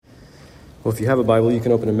Well, if you have a Bible, you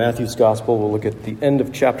can open to Matthew's Gospel. We'll look at the end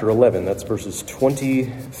of chapter 11. That's verses 20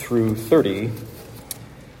 through 30.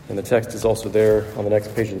 And the text is also there on the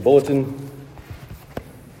next page of the bulletin.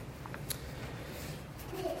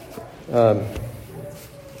 A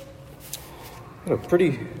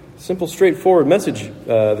pretty simple, straightforward message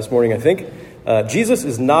this morning, I think. Jesus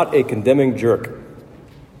is not a condemning jerk.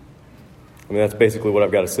 I mean, that's basically what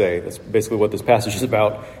I've got to say. That's basically what this passage is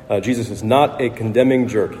about. Jesus is not a condemning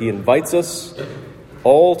jerk. He invites us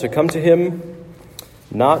all to come to him,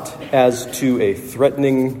 not as to a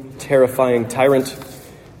threatening, terrifying tyrant,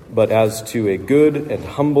 but as to a good and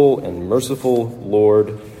humble and merciful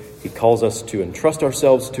Lord. He calls us to entrust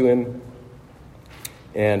ourselves to him,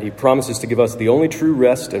 and he promises to give us the only true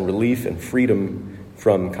rest and relief and freedom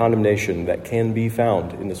from condemnation that can be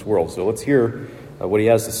found in this world. So let's hear what he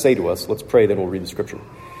has to say to us. Let's pray, then we'll read the scripture.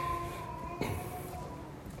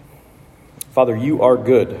 Father, you are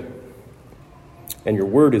good, and your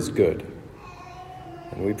word is good.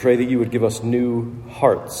 And we pray that you would give us new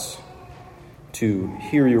hearts to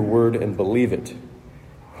hear your word and believe it.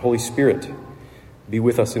 Holy Spirit, be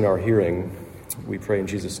with us in our hearing. We pray in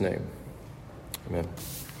Jesus' name. Amen.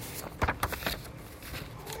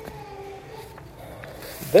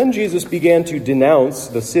 Then Jesus began to denounce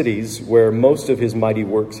the cities where most of his mighty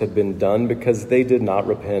works had been done because they did not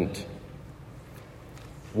repent.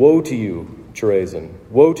 Woe to you, Chorazin!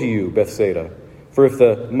 Woe to you, Bethsaida! For if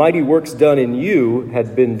the mighty works done in you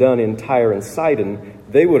had been done in Tyre and Sidon,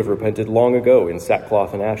 they would have repented long ago in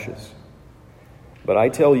sackcloth and ashes. But I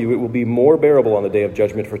tell you, it will be more bearable on the day of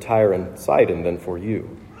judgment for Tyre and Sidon than for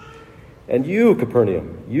you. And you,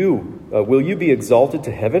 Capernaum, will you be exalted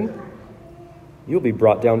to heaven? You'll be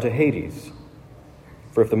brought down to Hades.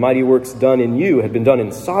 For if the mighty works done in you had been done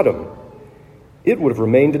in Sodom, it would have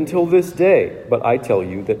remained until this day. But I tell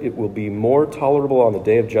you that it will be more tolerable on the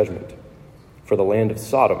day of judgment for the land of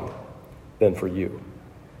Sodom than for you.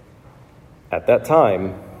 At that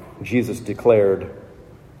time, Jesus declared,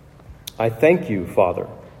 I thank you, Father,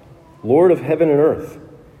 Lord of heaven and earth,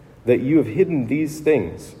 that you have hidden these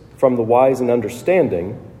things from the wise and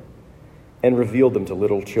understanding and revealed them to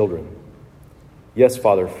little children. Yes,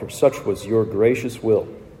 Father, for such was your gracious will.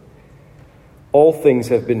 All things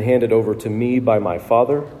have been handed over to me by my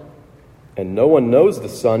Father, and no one knows the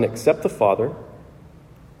Son except the Father,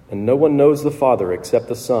 and no one knows the Father except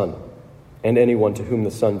the Son, and anyone to whom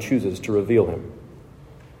the Son chooses to reveal him.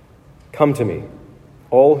 Come to me,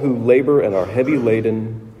 all who labor and are heavy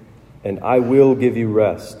laden, and I will give you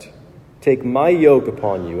rest. Take my yoke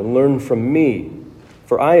upon you and learn from me,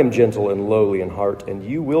 for I am gentle and lowly in heart, and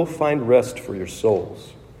you will find rest for your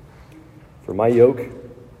souls. For my yoke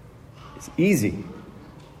is easy,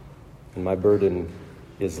 and my burden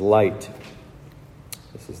is light.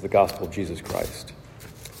 This is the gospel of Jesus Christ.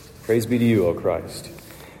 Praise be to you, O Christ.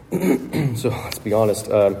 So let's be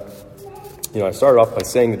honest. I started off by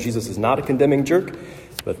saying that Jesus is not a condemning jerk,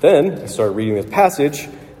 but then I started reading this passage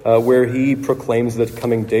where he proclaims the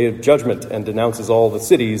coming day of judgment and denounces all the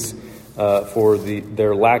cities for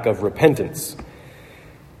their lack of repentance.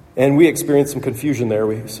 And we experienced some confusion there.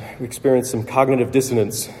 We experienced some cognitive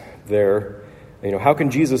dissonance there. How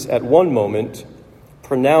can Jesus at one moment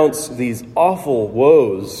pronounce these awful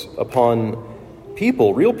woes upon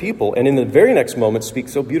people, real people, and in the very next moment speak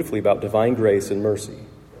so beautifully about divine grace and mercy?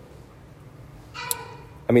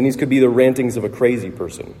 I mean, these could be the rantings of a crazy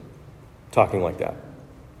person talking like that.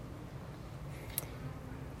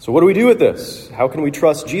 So what do we do with this? How can we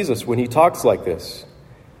trust Jesus when he talks like this?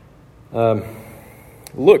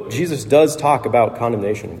 Look, Jesus does talk about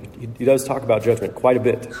condemnation. He does talk about judgment quite a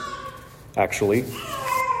bit, actually.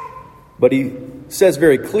 But he says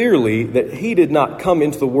very clearly that he did not come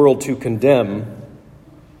into the world to condemn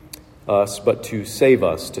us, but to save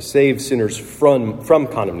us, to save sinners from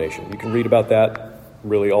condemnation. You can read about that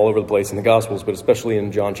really all over the place in the Gospels, but especially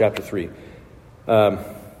in John chapter 3.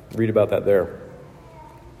 Read about that there.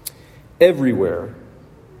 Everywhere,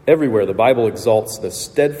 the Bible exalts the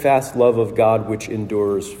steadfast love of God which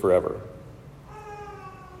endures forever.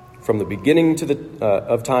 From the beginning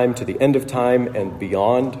of time to the end of time and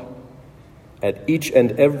beyond, at each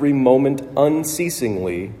and every moment,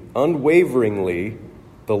 unceasingly, unwaveringly,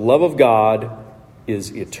 the love of God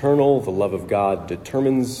is eternal. The love of God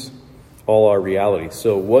determines all our reality.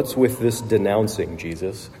 So what's with this denouncing,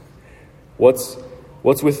 Jesus? What's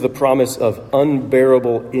with the promise of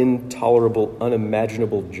unbearable, intolerable,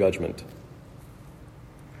 unimaginable judgment?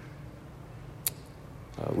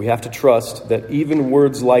 We have to trust that even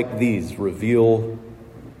words like these reveal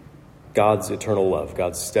God's eternal love,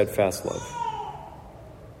 God's steadfast love.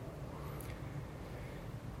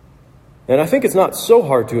 And I think it's not so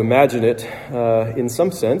hard to imagine it in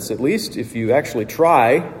some sense, at least if you actually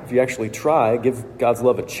try, give God's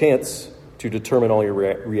love a chance to determine all your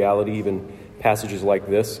reality, even passages like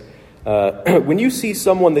this. When you see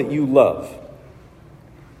someone that you love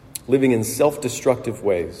living in self-destructive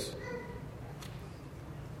ways,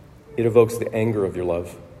 it evokes the anger of your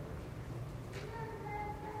love.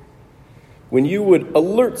 When you would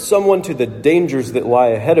alert someone to the dangers that lie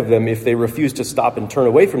ahead of them if they refuse to stop and turn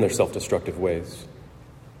away from their self-destructive ways,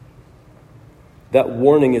 that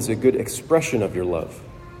warning is a good expression of your love.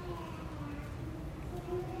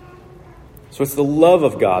 So it's the love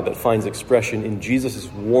of God that finds expression in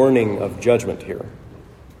Jesus' warning of judgment here.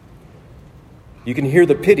 You can hear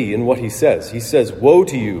the pity in what he says. He says, "Woe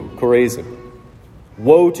to you, Chorazin!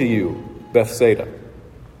 Woe to you, Bethsaida!"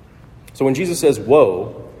 So when Jesus says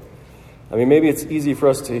woe, I mean, maybe it's easy for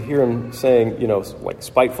us to hear him saying, like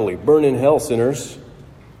spitefully, "Burn in hell, sinners.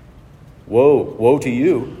 Woe, woe to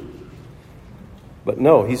you." But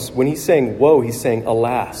no, when he's saying woe, he's saying,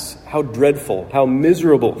 alas, how dreadful, how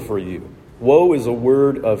miserable for you. Woe is a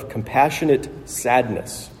word of compassionate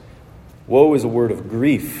sadness. Woe is a word of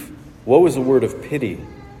grief. Woe is a word of pity.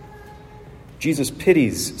 Jesus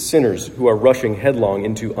pities sinners who are rushing headlong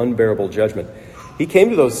into unbearable judgment. He came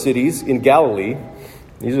to those cities in Galilee.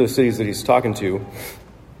 These are the cities that he's talking to,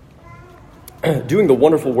 doing the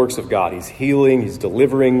wonderful works of God. He's healing, he's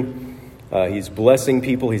delivering, he's blessing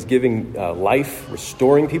people, he's giving life,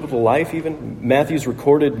 restoring people to life even. Matthew's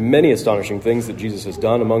recorded many astonishing things that Jesus has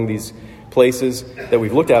done among these places that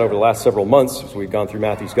we've looked at over the last several months as we've gone through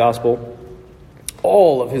Matthew's gospel.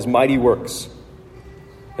 All of his mighty works,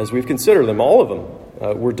 as we've considered them, all of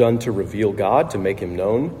them were done to reveal God, to make him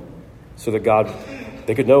known, so that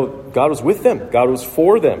they could know God was with them. God was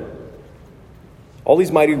for them. All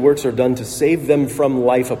these mighty works are done to save them from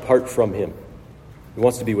life apart from him. He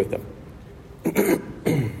wants to be with them.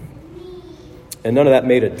 And none of that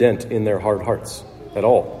made a dent in their hard hearts at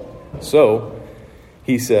all. So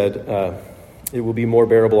he said, it will be more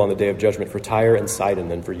bearable on the day of judgment for Tyre and Sidon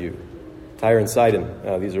than for you. Tyre and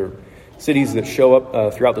Sidon, these are cities that show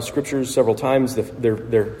up throughout the scriptures several times.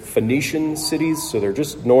 They're Phoenician cities, so they're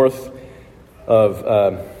just north of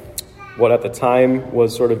what at the time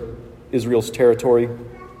was sort of Israel's territory.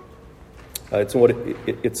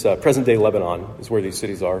 It's present-day Lebanon is where these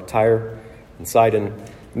cities are, Tyre and Sidon.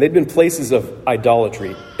 And they'd been places of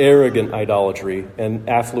idolatry, arrogant idolatry, and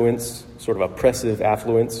affluence, sort of oppressive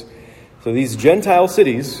affluence. So these Gentile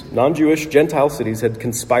cities, non-Jewish Gentile cities, had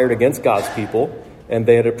conspired against God's people, and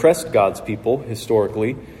they had oppressed God's people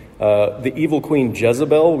historically. The evil queen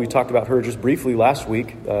Jezebel, we talked about her just briefly last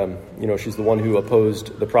week. She's the one who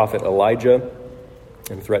opposed the prophet Elijah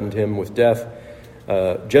and threatened him with death.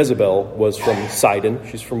 Jezebel was from Sidon.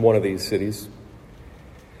 She's from one of these cities.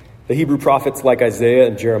 The Hebrew prophets like Isaiah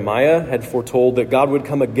and Jeremiah had foretold that God would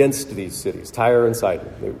come against these cities, Tyre and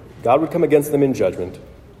Sidon. God would come against them in judgment.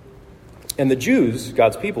 And the Jews,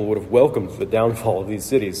 God's people, would have welcomed the downfall of these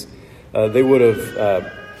cities. They would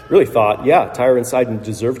have really thought, Tyre and Sidon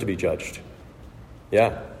deserve to be judged.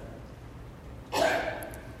 Yeah.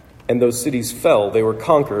 And those cities fell. They were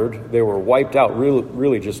conquered. They were wiped out,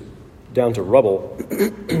 really just down to rubble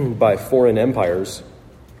by foreign empires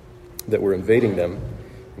that were invading them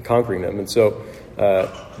and conquering them. And so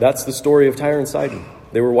that's the story of Tyre and Sidon.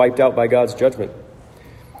 They were wiped out by God's judgment.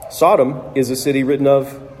 Sodom is a city written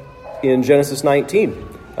of in Genesis 19.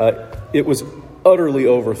 It was utterly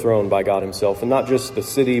overthrown by God himself, and not just the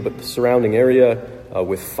city, but the surrounding area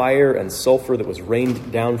with fire and sulfur that was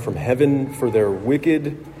rained down from heaven for their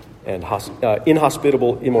wicked and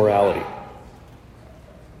inhospitable immorality.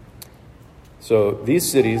 So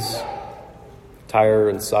these cities, Tyre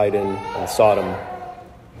and Sidon and Sodom,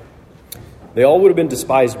 they all would have been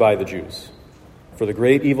despised by the Jews for the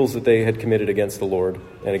great evils that they had committed against the Lord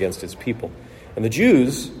and against his people. And the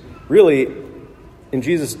Jews, really, in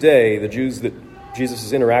Jesus' day, the Jews that Jesus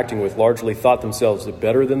is interacting with largely thought themselves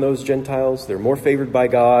better than those Gentiles. They're more favored by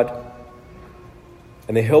God.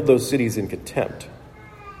 And they held those cities in contempt.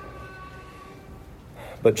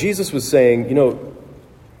 But Jesus was saying,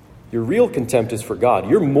 your real contempt is for God.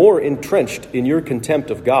 You're more entrenched in your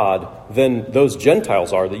contempt of God than those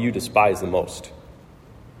Gentiles are that you despise the most.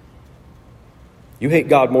 You hate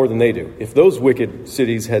God more than they do. If those wicked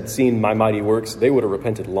cities had seen my mighty works, they would have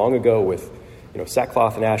repented long ago with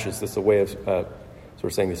sackcloth and ashes. That's a way of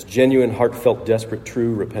sort of saying this genuine, heartfelt, desperate,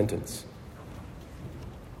 true repentance.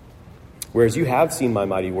 Whereas you have seen my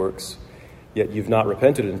mighty works, yet you've not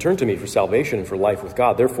repented and turned to me for salvation and for life with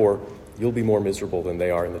God. Therefore, you'll be more miserable than they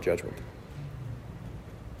are in the judgment.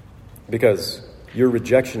 Because your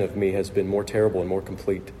rejection of me has been more terrible and more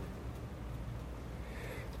complete.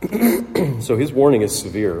 So his warning is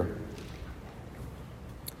severe.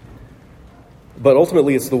 But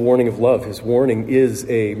ultimately, it's the warning of love. His warning is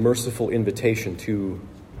a merciful invitation to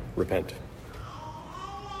repent.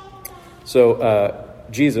 So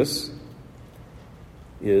Jesus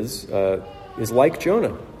is like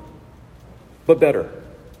Jonah, but better.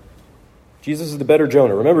 Jesus is the better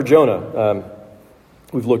Jonah. Remember Jonah.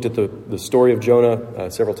 We've looked at the story of Jonah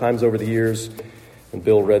several times over the years, and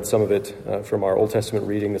Bill read some of it from our Old Testament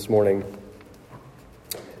reading this morning.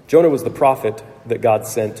 Jonah was the prophet that God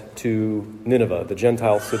sent to Nineveh, the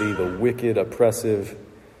Gentile city, the wicked, oppressive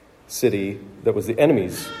city that was the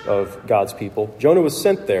enemies of God's people. Jonah was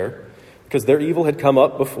sent there because their evil had come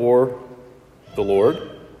up before the Lord,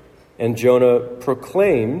 and Jonah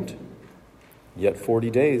proclaimed, "Yet 40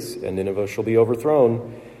 days, and Nineveh shall be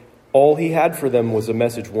overthrown." All he had for them was a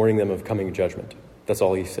message warning them of coming judgment. That's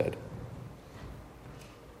all he said.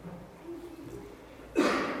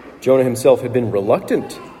 Jonah himself had been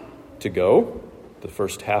reluctant to go. The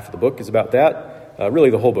first half of the book is about that. Really,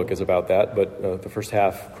 the whole book is about that, but the first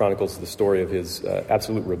half chronicles the story of his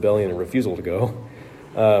absolute rebellion and refusal to go.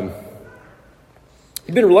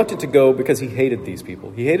 He'd been reluctant to go because he hated these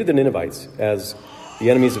people. He hated the Ninevites as the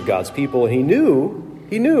enemies of God's people, and he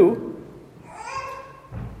knew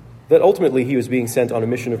that ultimately he was being sent on a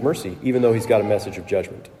mission of mercy, even though he's got a message of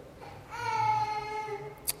judgment.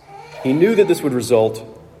 He knew that this would result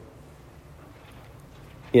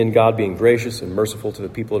in God being gracious and merciful to the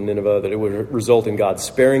people of Nineveh, that it would result in God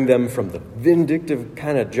sparing them from the vindictive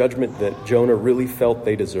kind of judgment that Jonah really felt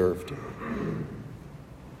they deserved.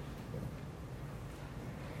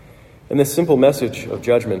 And this simple message of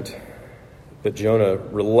judgment that Jonah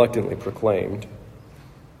reluctantly proclaimed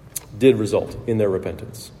did result in their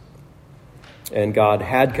repentance. And God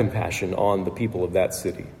had compassion on the people of that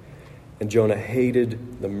city. And Jonah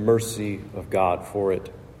hated the mercy of God for it.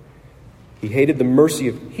 He hated the mercy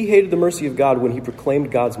of God when he proclaimed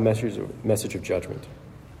God's message of judgment.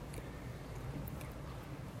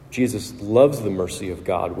 Jesus loves the mercy of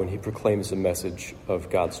God when he proclaims the message of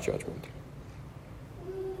God's judgment.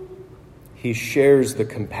 He shares the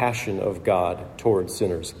compassion of God towards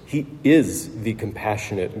sinners. He is the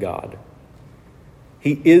compassionate God.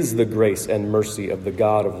 He is the grace and mercy of the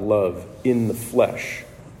God of love in the flesh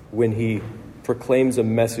when he proclaims a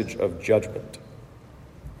message of judgment.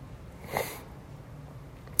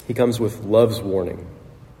 He comes with love's warning.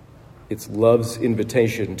 It's love's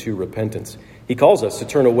invitation to repentance. He calls us to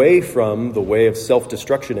turn away from the way of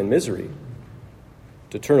self-destruction and misery,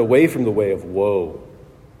 to turn away from the way of woe,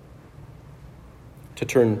 to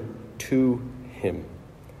turn to him.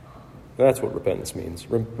 That's what repentance means.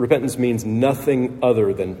 Repentance means nothing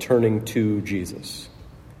other than turning to Jesus.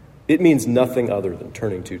 It means nothing other than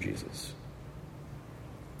turning to Jesus.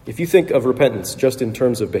 If you think of repentance just in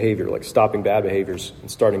terms of behavior, like stopping bad behaviors and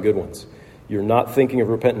starting good ones, you're not thinking of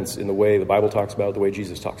repentance in the way the Bible talks about it, the way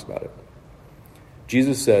Jesus talks about it.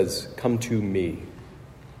 Jesus says, "Come to me."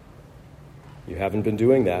 You haven't been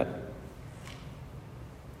doing that.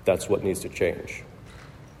 That's what needs to change.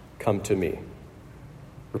 Come to me.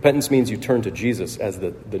 Repentance means you turn to Jesus as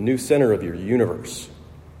the new center of your universe.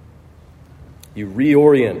 You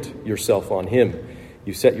reorient yourself on him.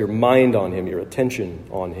 You set your mind on him, your attention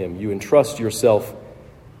on him. You entrust yourself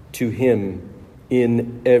to him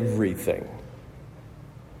in everything.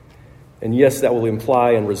 And yes, that will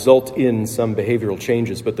imply and result in some behavioral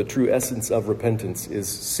changes, but the true essence of repentance is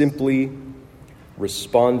simply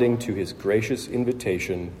responding to his gracious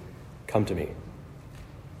invitation, "Come to me.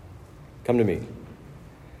 Come to me."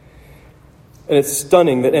 And it's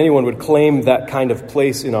stunning that anyone would claim that kind of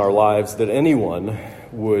place in our lives, that anyone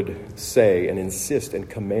would say and insist and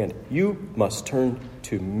command, "You must turn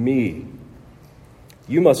to me.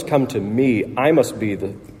 You must come to me. I must be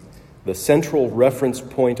the central reference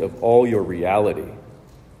point of all your reality."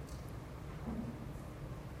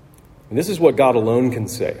 And this is what God alone can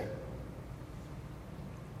say.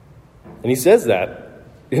 And he says that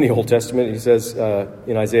in the Old Testament. He says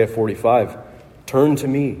in Isaiah 45, "Turn to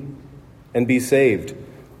me and be saved,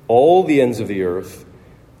 all the ends of the earth,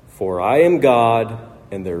 for I am God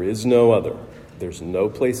and there is no other." There's no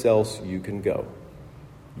place else you can go.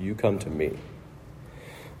 You come to me.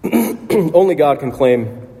 Only God can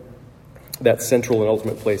claim that central and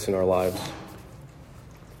ultimate place in our lives.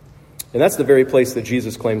 And that's the very place that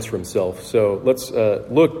Jesus claims for himself. So let's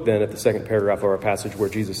look then at the second paragraph of our passage where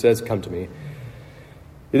Jesus says, "Come to me."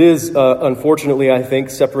 It is, unfortunately, I think,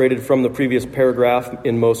 separated from the previous paragraph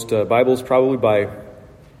in most Bibles, probably by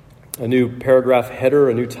a new paragraph header,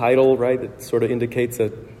 a new title, right, that sort of indicates a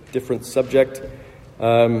different subject.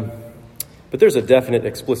 But there's a definite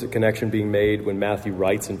explicit connection being made when Matthew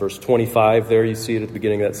writes in verse 25. There you see it at the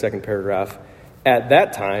beginning of that second paragraph. At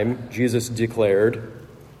that time, Jesus declared,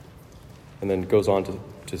 and then goes on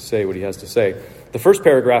to say what he has to say. The first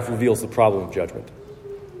paragraph reveals the problem of judgment.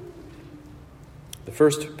 The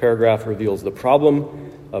first paragraph reveals the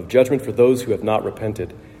problem of judgment for those who have not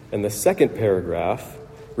repented. And the second paragraph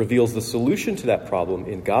reveals the solution to that problem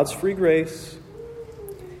in God's free grace,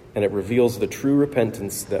 and it reveals the true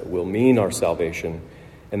repentance that will mean our salvation.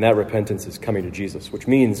 And that repentance is coming to Jesus, which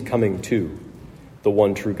means coming to the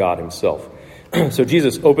one true God himself. So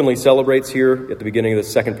Jesus openly celebrates here at the beginning of the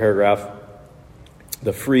second paragraph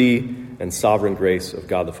the free and sovereign grace of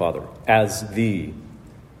God the Father as the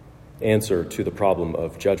answer to the problem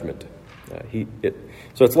of judgment.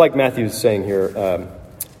 So it's like Matthew's saying here,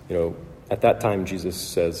 at that time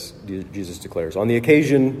Jesus declares, on the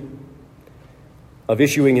occasion of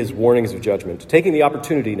issuing his warnings of judgment, taking the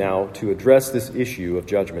opportunity now to address this issue of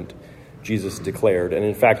judgment, Jesus declared, and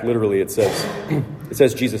in fact, literally it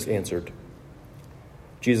says Jesus answered.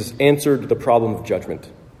 Jesus answered the problem of judgment,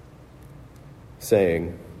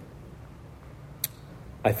 saying,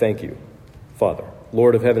 I thank you, Father,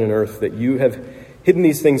 Lord of heaven and earth, that you have hidden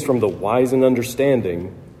these things from the wise and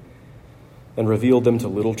understanding and revealed them to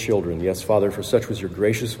little children. Yes, Father, for such was your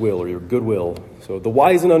gracious will or your good will. So the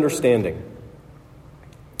wise and understanding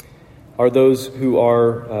are those who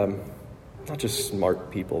are not just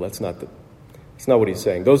smart people. That's not what he's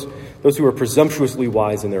saying. Those who are presumptuously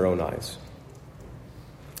wise in their own eyes.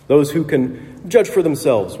 Those who can judge for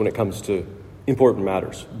themselves when it comes to important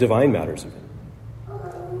matters, divine matters.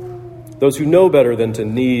 Those who know better than to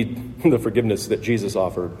need the forgiveness that Jesus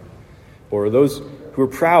offered. Or those who are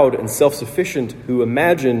proud and self-sufficient, who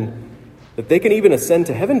imagine that they can even ascend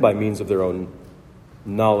to heaven by means of their own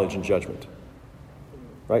knowledge and judgment.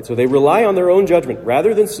 Right? So they rely on their own judgment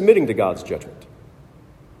rather than submitting to God's judgment,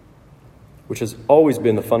 which has always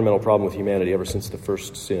been the fundamental problem with humanity ever since the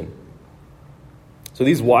first sin. So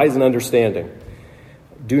these wise and understanding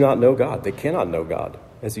do not know God. They cannot know God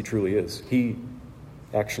as he truly is. He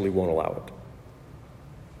actually won't allow it.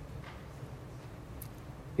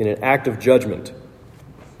 In an act of judgment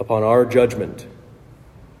upon our judgment,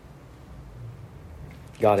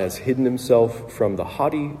 God has hidden himself from the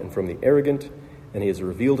haughty and from the arrogant, and he has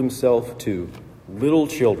revealed himself to little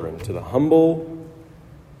children, to the humble,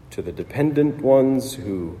 to the dependent ones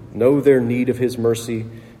who know their need of his mercy,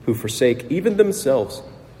 who forsake even themselves,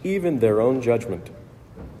 even their own judgment,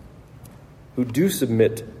 who do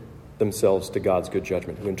submit themselves to God's good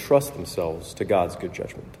judgment, who entrust themselves to God's good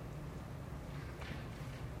judgment.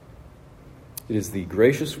 It is the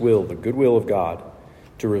gracious will, the good will of God,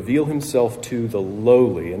 to reveal himself to the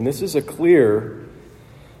lowly. And this is a clear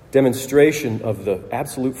demonstration of the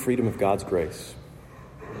absolute freedom of God's grace.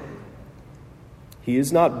 He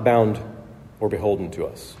is not bound or beholden to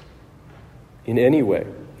us in any way.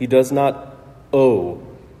 He does not owe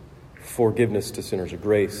forgiveness to sinners or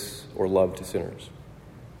grace or love to sinners.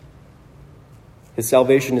 His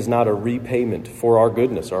salvation is not a repayment for our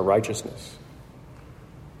goodness, our righteousness.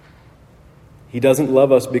 He doesn't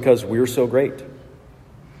love us because we're so great.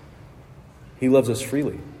 He loves us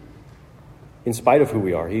freely. In spite of who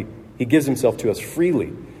we are, he gives himself to us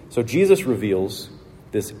freely. So Jesus reveals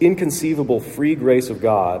this inconceivable free grace of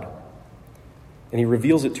God, and he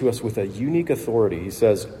reveals it to us with a unique authority. He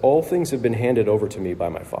says, all things have been handed over to me by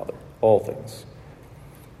my Father. All things.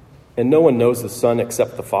 And no one knows the Son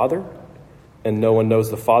except the Father, and no one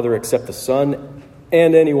knows the Father except the Son,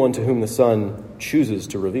 and anyone to whom the Son chooses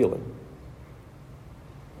to reveal him.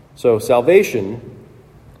 So salvation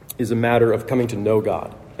is a matter of coming to know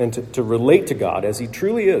God and to relate to God as he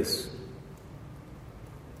truly is.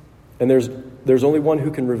 And there's only one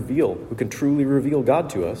who can truly reveal God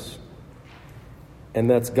to us, and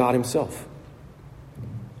that's God himself.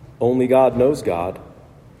 Only God knows God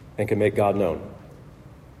and can make God known.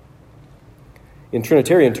 In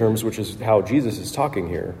Trinitarian terms, which is how Jesus is talking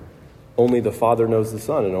here, only the Father knows the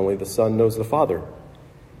Son, and only the Son knows the Father.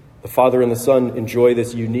 The Father and the Son enjoy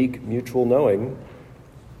this unique mutual knowing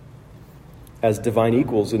as divine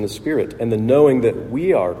equals in the Spirit. And the knowing that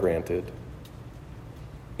we are granted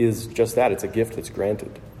is just that. It's a gift that's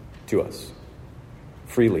granted to us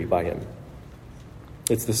freely by him.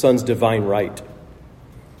 It's the Son's divine right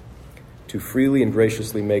to freely and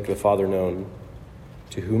graciously make the Father known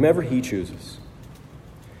to whomever he chooses.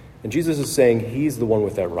 And Jesus is saying he's the one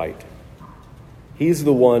with that right. He's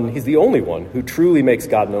the only one who truly makes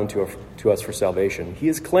God known to us for salvation. He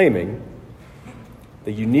is claiming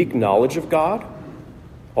the unique knowledge of God.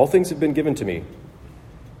 All things have been given to me.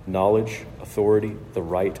 Knowledge, authority, the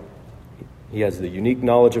right. He has the unique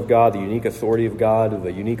knowledge of God, the unique authority of God,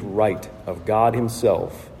 the unique right of God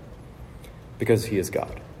himself, because he is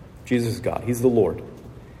God. Jesus is God. He's the Lord.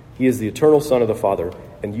 He is the eternal Son of the Father.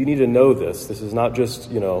 And you need to know this. This is not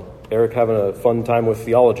just, Eric having a fun time with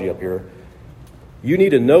theology up here. You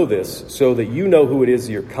need to know this so that you know who it is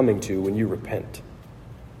you're coming to when you repent.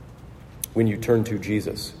 When you turn to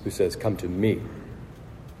Jesus, who says, "Come to me.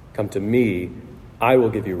 Come to me. I will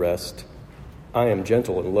give you rest. I am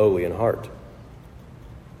gentle and lowly in heart."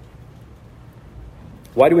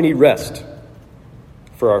 Why do we need rest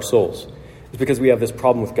for our souls? It's because we have this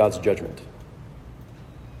problem with God's judgment.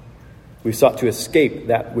 We've sought to escape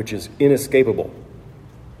that which is inescapable.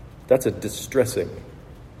 That's a distressing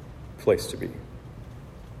place to be.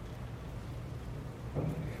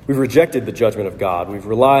 We've rejected the judgment of God. We've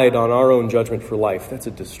relied on our own judgment for life. That's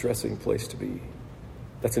a distressing place to be.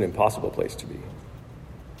 That's an impossible place to be.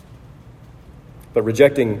 But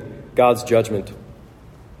rejecting God's judgment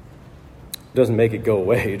doesn't make it go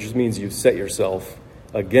away. It just means you've set yourself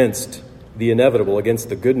against the inevitable, against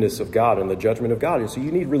the goodness of God and the judgment of God. And so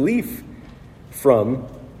you need relief from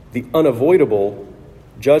the unavoidable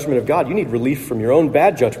judgment of God. You need relief from your own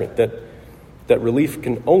bad judgment. That relief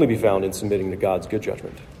can only be found in submitting to God's good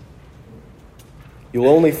judgment. You'll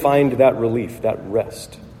only find that relief, that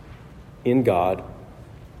rest in God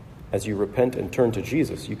as you repent and turn to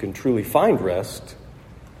Jesus. You can truly find rest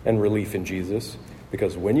and relief in Jesus,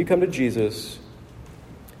 because when you come to Jesus,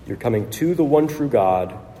 you're coming to the one true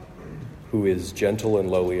God who is gentle and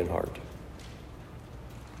lowly in heart.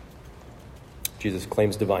 Jesus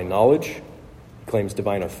claims divine knowledge. He claims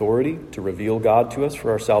divine authority to reveal God to us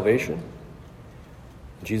for our salvation.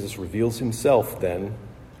 Jesus reveals himself then,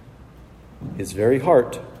 his very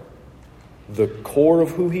heart, the core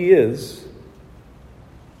of who he is.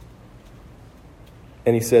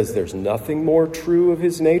 And he says there's nothing more true of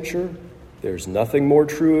his nature. There's nothing more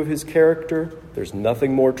true of his character. There's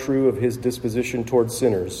nothing more true of his disposition towards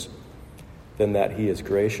sinners than that he is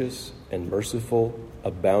gracious and merciful,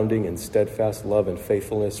 abounding in steadfast love and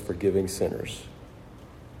faithfulness, forgiving sinners.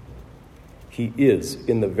 He is,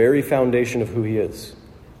 in the very foundation of who he is,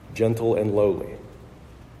 gentle and lowly.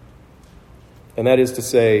 And that is to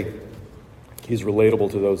say, he's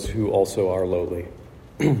relatable to those who also are lowly.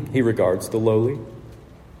 He regards the lowly.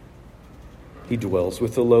 He dwells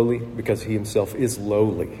with the lowly because he himself is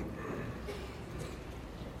lowly.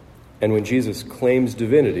 And when Jesus claims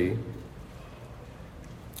divinity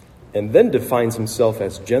and then defines himself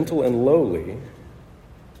as gentle and lowly,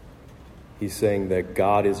 he's saying that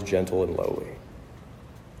God is gentle and lowly.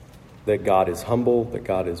 That God is humble, that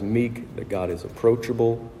God is meek, that God is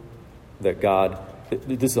approachable, that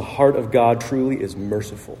the heart of God truly is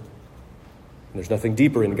merciful. And there's nothing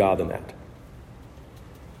deeper in God than that.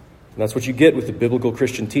 And that's what you get with the biblical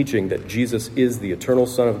Christian teaching that Jesus is the eternal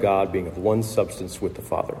Son of God, being of one substance with the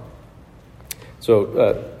Father.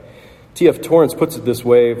 So T.F. Torrance puts it this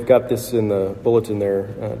way. I've got this in the bulletin there,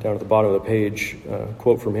 down at the bottom of the page,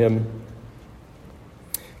 quote from him.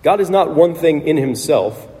 God is not one thing in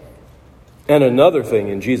himself and another thing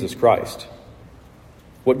in Jesus Christ.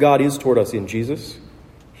 What God is toward us in Jesus,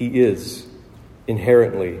 he is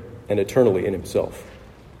inherently and eternally in himself.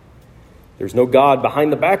 There's no God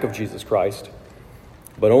behind the back of Jesus Christ,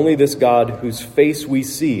 but only this God whose face we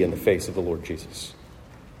see in the face of the Lord Jesus.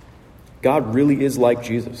 God really is like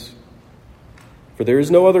Jesus. For there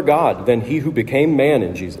is no other God than he who became man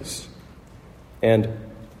in Jesus, and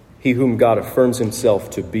he whom God affirms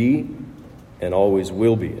himself to be and always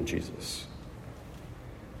will be in Jesus.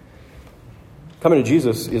 Coming to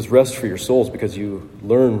Jesus is rest for your souls because you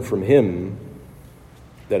learn from him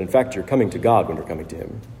that in fact you're coming to God when you're coming to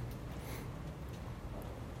him.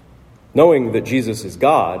 Knowing that Jesus is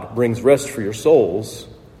God brings rest for your souls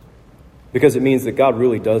because it means that God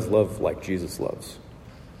really does love like Jesus loves.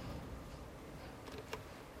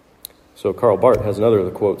 So Karl Barth has another of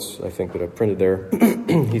the quotes, I think, that I've printed there.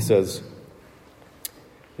 He says,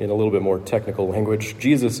 in a little bit more technical language,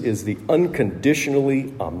 Jesus is the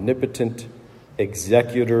unconditionally omnipotent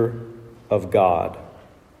executor of God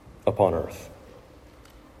upon earth.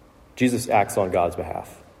 Jesus acts on God's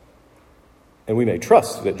behalf. And we may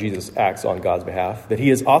trust that Jesus acts on God's behalf, that he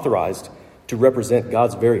is authorized to represent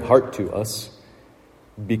God's very heart to us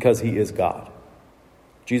because he is God.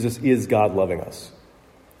 Jesus is God loving us.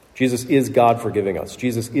 Jesus is God forgiving us.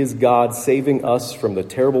 Jesus is God saving us from the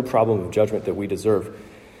terrible problem of judgment that we deserve.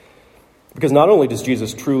 Because not only does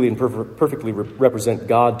Jesus truly and perfectly represent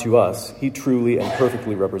God to us, he truly and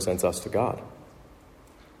perfectly represents us to God.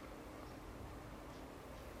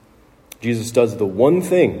 Jesus does the one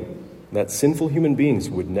thing that sinful human beings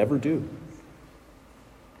would never do.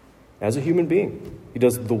 as a human being. He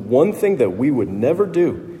does the one thing that we would never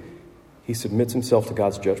do. He submits himself to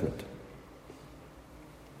God's judgment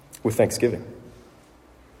with thanksgiving.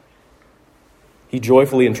 He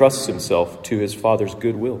joyfully entrusts himself to his Father's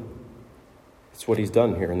goodwill. That's what he's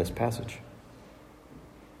done here in this passage.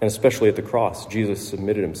 And especially at the cross, Jesus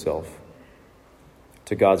submitted himself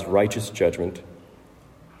to God's righteous judgment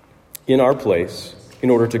in our place in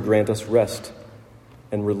order to grant us rest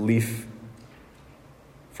and relief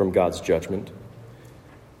from God's judgment,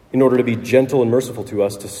 in order to be gentle and merciful to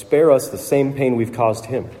us, to spare us the same pain we've caused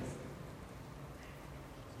him.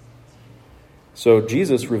 So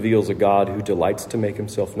Jesus reveals a God who delights to make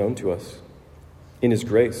himself known to us in his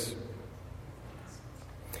grace.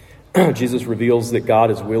 Jesus reveals that God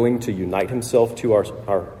is willing to unite himself to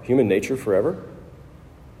our human nature forever.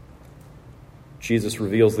 Jesus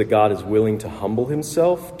reveals that God is willing to humble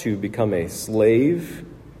himself, to become a slave,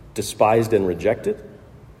 despised and rejected.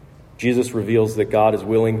 Jesus reveals that God is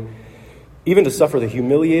willing even to suffer the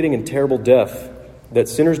humiliating and terrible death that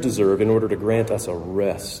sinners deserve in order to grant us a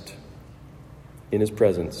rest in his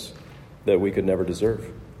presence that we could never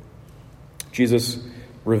deserve. Jesus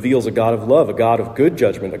reveals a God of love, a God of good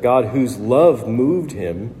judgment, a God whose love moved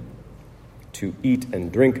him to eat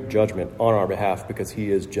and drink judgment on our behalf because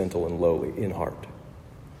he is gentle and lowly in heart.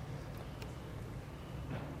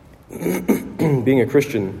 Being a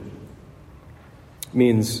Christian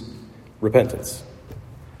means repentance,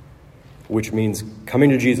 which means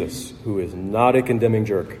coming to Jesus, who is not a condemning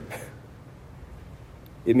jerk.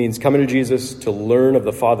 It means coming to Jesus to learn of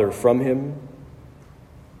the Father from him.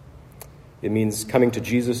 It means coming to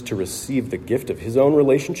Jesus to receive the gift of his own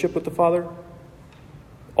relationship with the Father.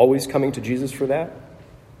 Always coming to Jesus for that.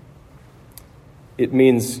 It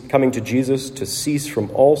means coming to Jesus to cease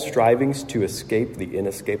from all strivings to escape the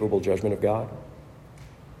inescapable judgment of God.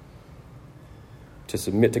 To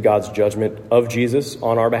submit to God's judgment of Jesus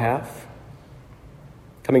on our behalf.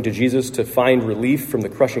 Coming to Jesus to find relief from the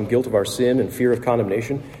crushing guilt of our sin and fear of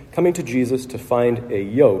condemnation. Coming to Jesus to find a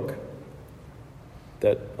yoke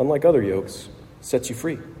that, unlike other yokes, sets you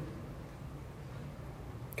free.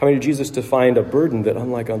 Coming to Jesus to find a burden that,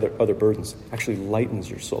 unlike other burdens, actually lightens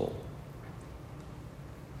your soul.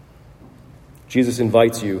 Jesus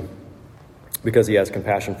invites you because he has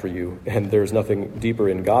compassion for you, and there's nothing deeper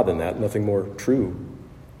in God than that, nothing more true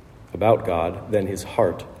about God than his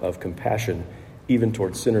heart of compassion, even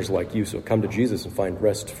towards sinners like you. So come to Jesus and find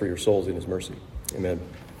rest for your souls in his mercy. Amen.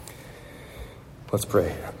 Let's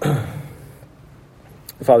pray.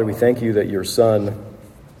 Father, we thank you that your Son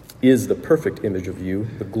is the perfect image of you,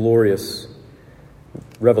 the glorious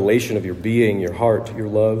revelation of your being, your heart, your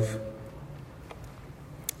love.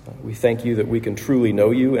 We thank you that we can truly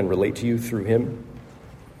know you and relate to you through him.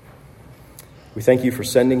 We thank you for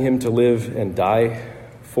sending him to live and die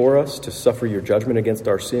for us, to suffer your judgment against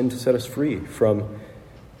our sin, to set us free from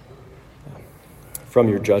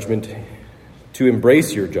your judgment, to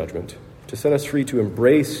embrace your judgment, to set us free to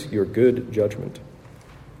embrace your good judgment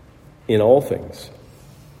in all things.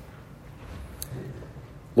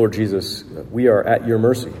 Lord Jesus, we are at your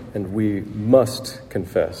mercy, and we must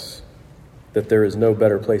confess that there is no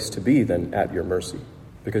better place to be than at your mercy,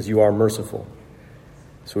 because you are merciful.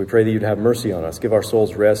 So we pray that you'd have mercy on us. Give our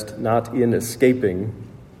souls rest, not in escaping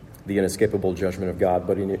the inescapable judgment of God,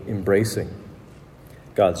 but in embracing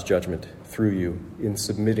God's judgment through you, in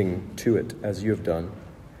submitting to it as you have done.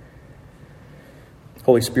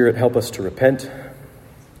 Holy Spirit, help us to repent,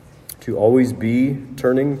 to always be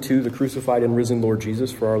turning to the crucified and risen Lord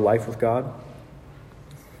Jesus for our life with God.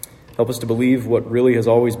 Help us to believe what really has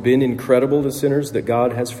always been incredible to sinners, that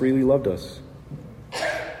God has freely loved us.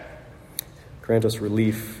 Grant us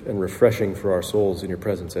relief and refreshing for our souls in your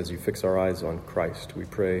presence as you fix our eyes on Christ. We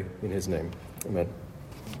pray in his name. Amen.